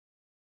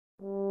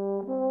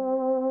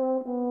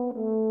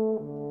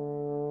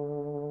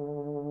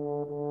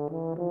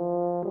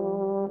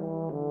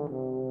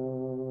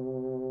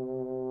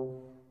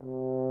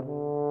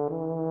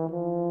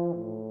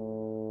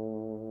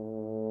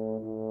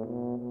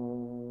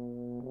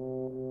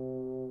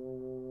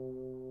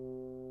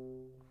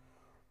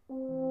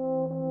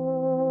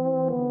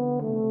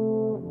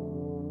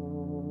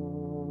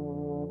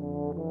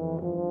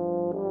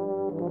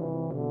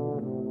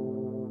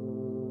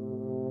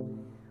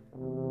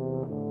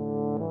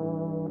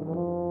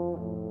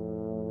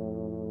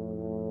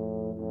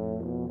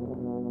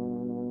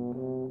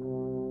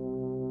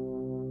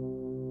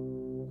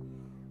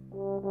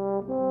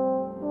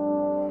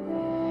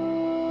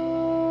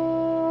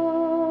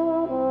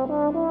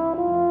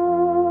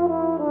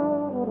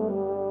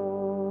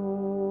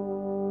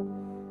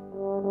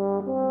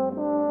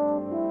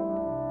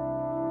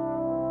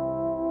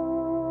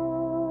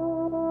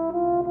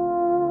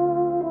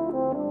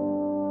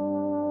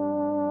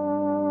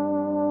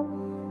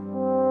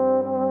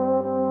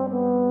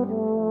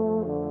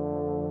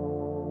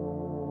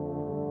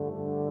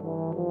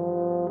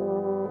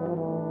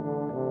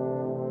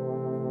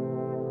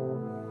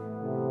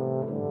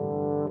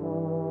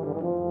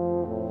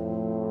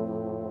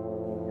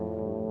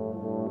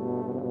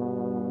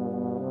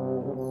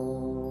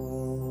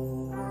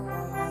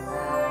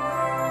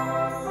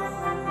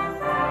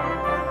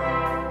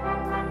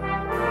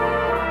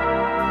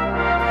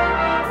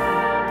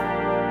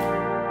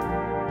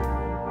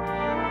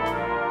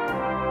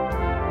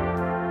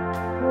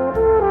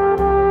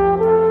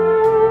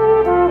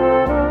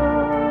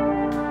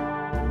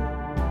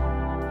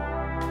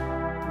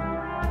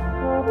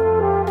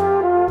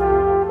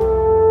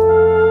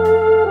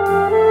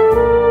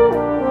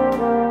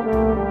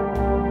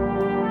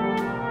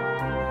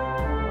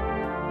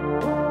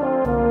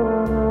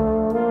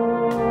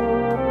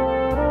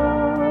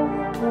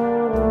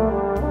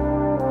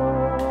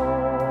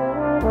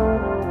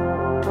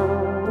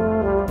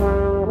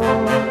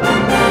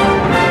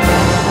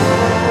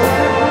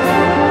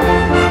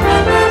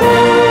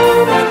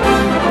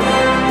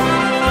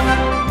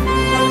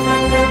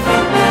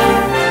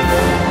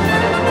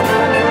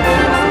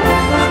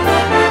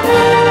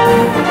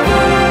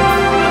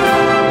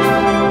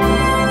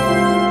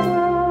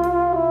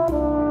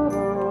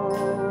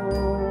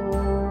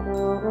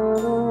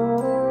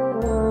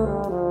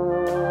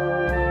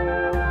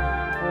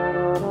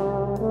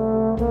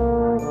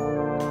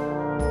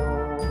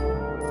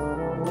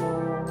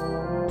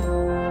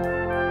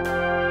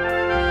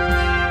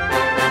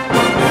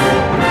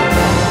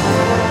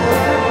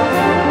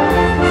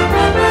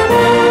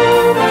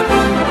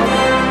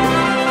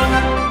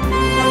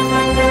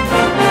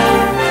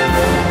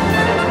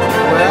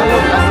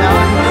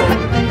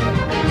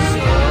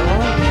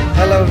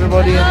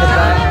lady in the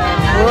back.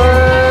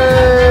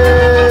 Whey!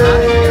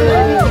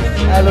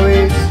 Hi,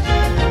 Louise.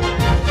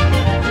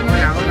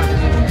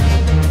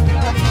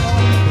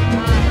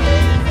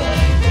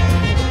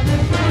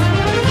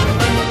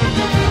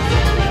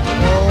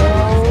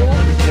 Oh,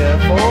 be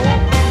careful.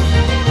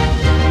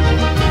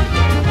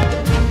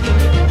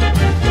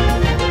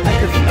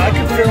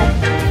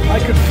 I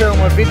could film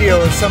a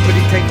video of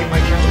somebody taking my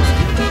camera.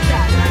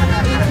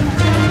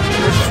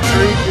 This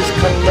street is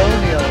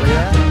colonial,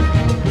 yeah?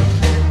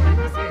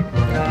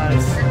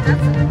 Nice.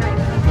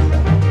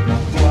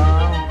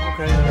 Wow,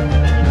 okay.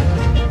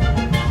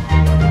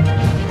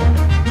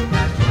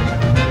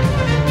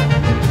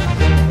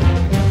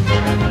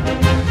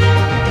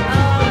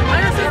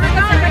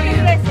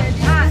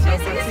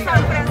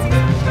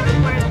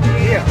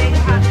 Yeah.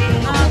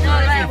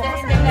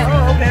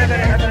 Oh, okay,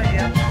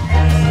 yeah.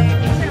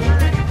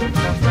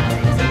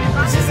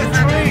 This is a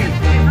tree.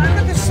 Look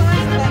at the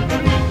size of that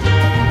tree.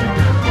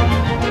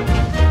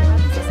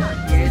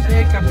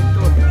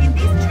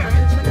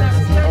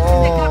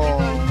 Oh,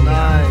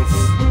 nice.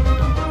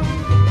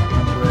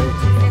 Great.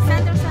 The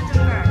center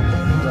part.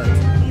 Right.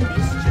 In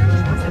this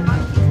church was a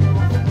monkey.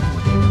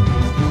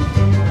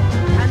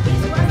 And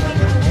this was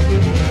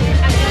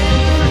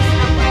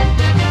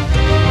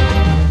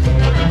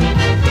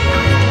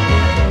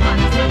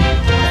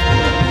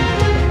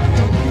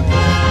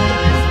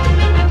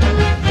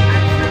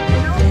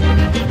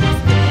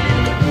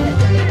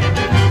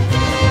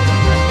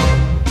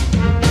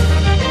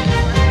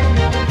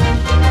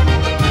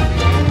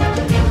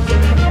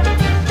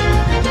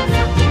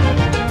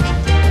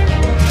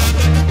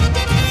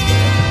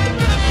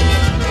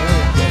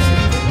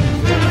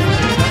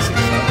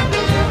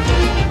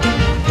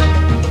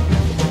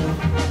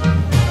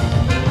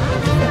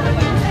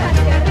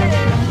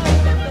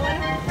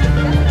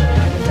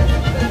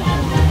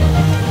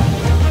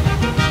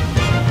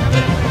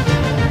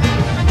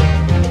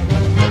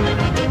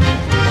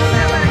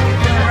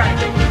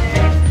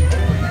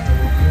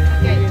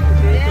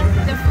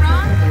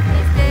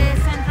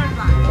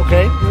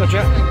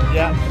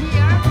Yeah. Here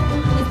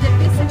is the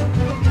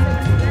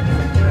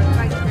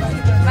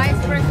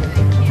vice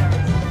president here.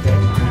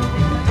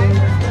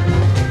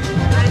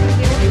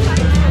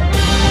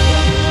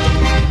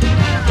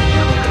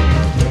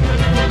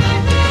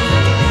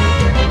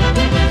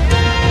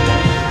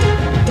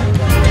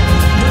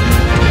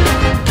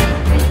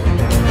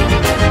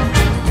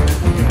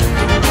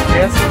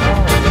 Yes.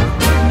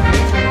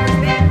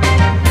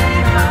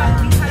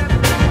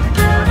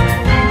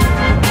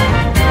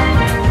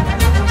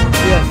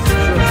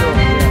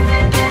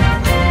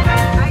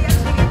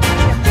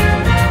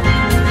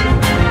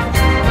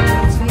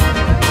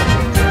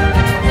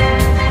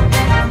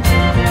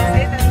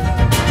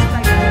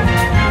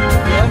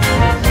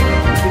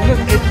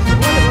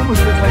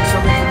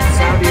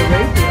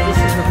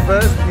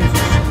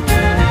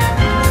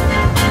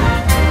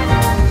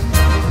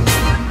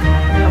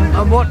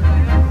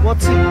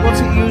 What's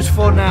it used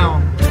for now?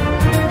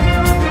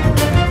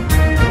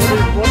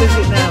 What is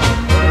it now?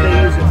 What do they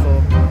use it for?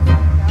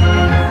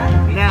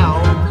 Now?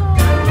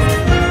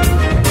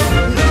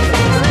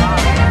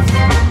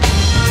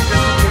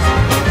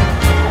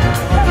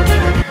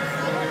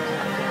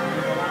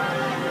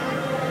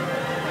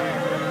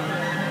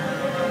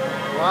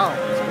 Wow,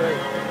 that's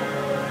great.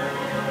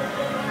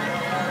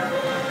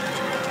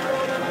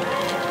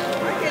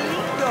 Ay, qué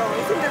lindo.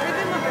 It's in the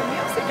rhythm of the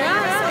music.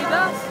 Yeah, it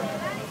does.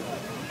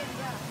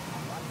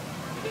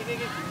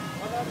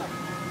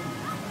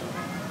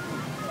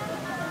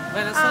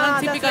 Venezuelan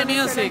typical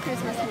music.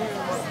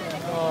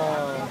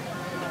 Oh.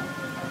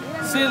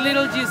 Sweet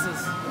little Jesus.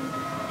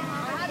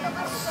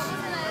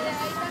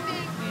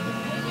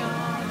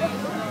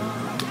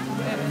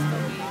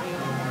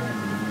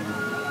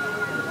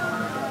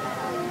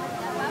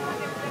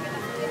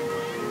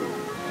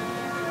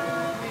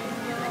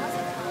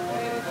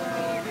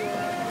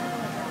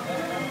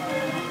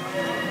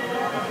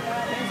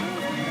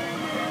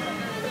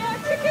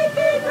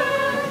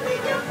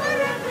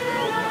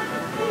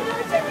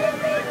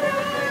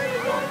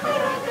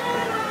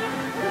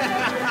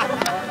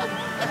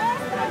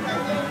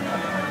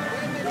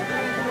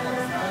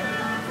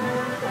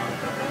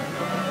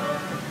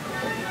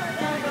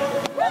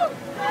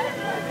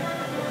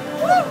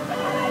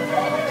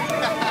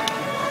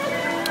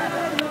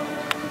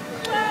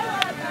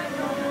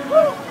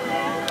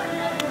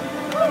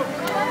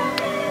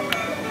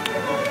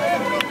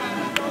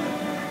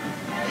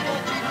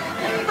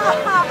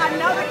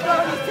 Another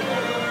Tony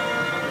singing.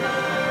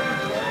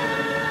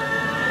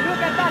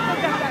 Look at that,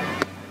 look at that.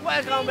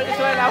 Welcome,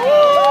 Venezuela.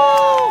 Woo!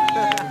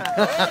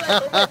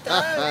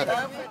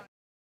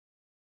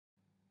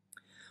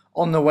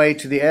 On the way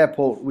to the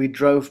airport, we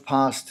drove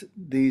past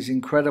these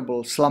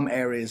incredible slum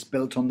areas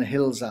built on the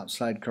hills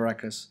outside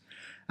Caracas.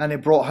 And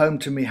it brought home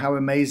to me how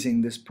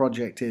amazing this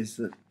project is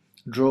that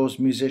draws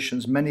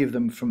musicians, many of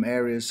them from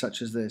areas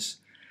such as this,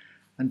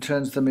 and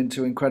turns them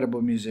into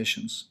incredible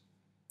musicians.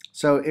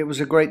 So it was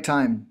a great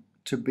time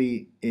to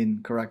be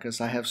in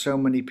Caracas. I have so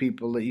many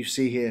people that you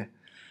see here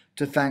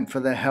to thank for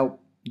their help,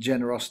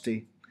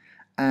 generosity,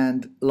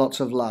 and lots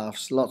of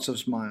laughs, lots of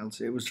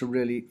smiles. It was a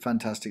really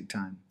fantastic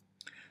time.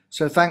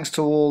 So thanks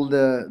to all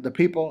the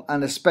people,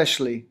 and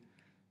especially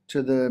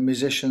to the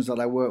musicians that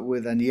I work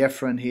with, and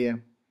Jefren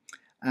here,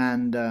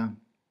 and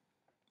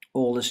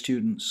all the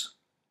students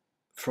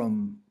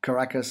from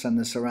Caracas and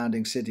the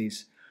surrounding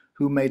cities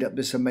who made up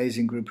this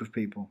amazing group of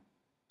people.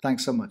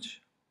 Thanks so much.